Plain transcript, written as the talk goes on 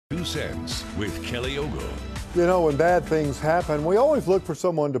2 Cents with Kelly Ogle. You know, when bad things happen, we always look for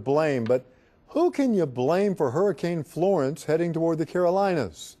someone to blame, but who can you blame for Hurricane Florence heading toward the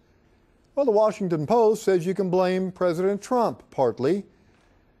Carolinas? Well, the Washington Post says you can blame President Trump, partly.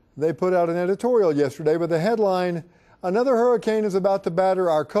 They put out an editorial yesterday with the headline, "Another hurricane is about to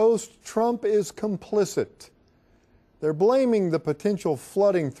batter our coast. Trump is complicit." They're blaming the potential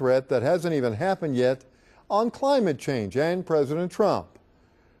flooding threat that hasn't even happened yet on climate change and President Trump.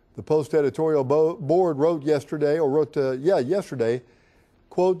 The Post editorial board wrote yesterday,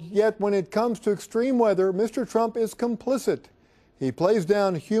 quote, "Yet when it comes to extreme weather, Mr. Trump is complicit. He plays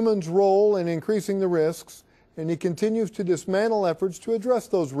down humans' role in increasing the risks, and he continues to dismantle efforts to address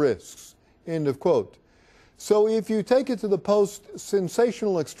those risks." End of quote. So if you take it to the Post's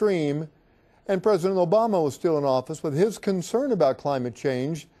sensational extreme, and President Obama was still in office with his concern about climate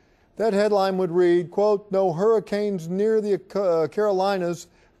change, that headline would read, quote, "No hurricanes near the Carolinas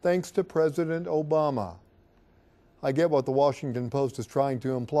thanks to President Obama." I get what the Washington Post is trying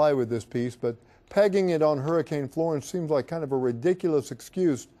to imply with this piece, but pegging it on Hurricane Florence seems like kind of a ridiculous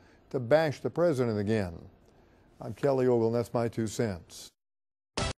excuse to bash the president again. I'm Kelly Ogle, and that's my 2 cents.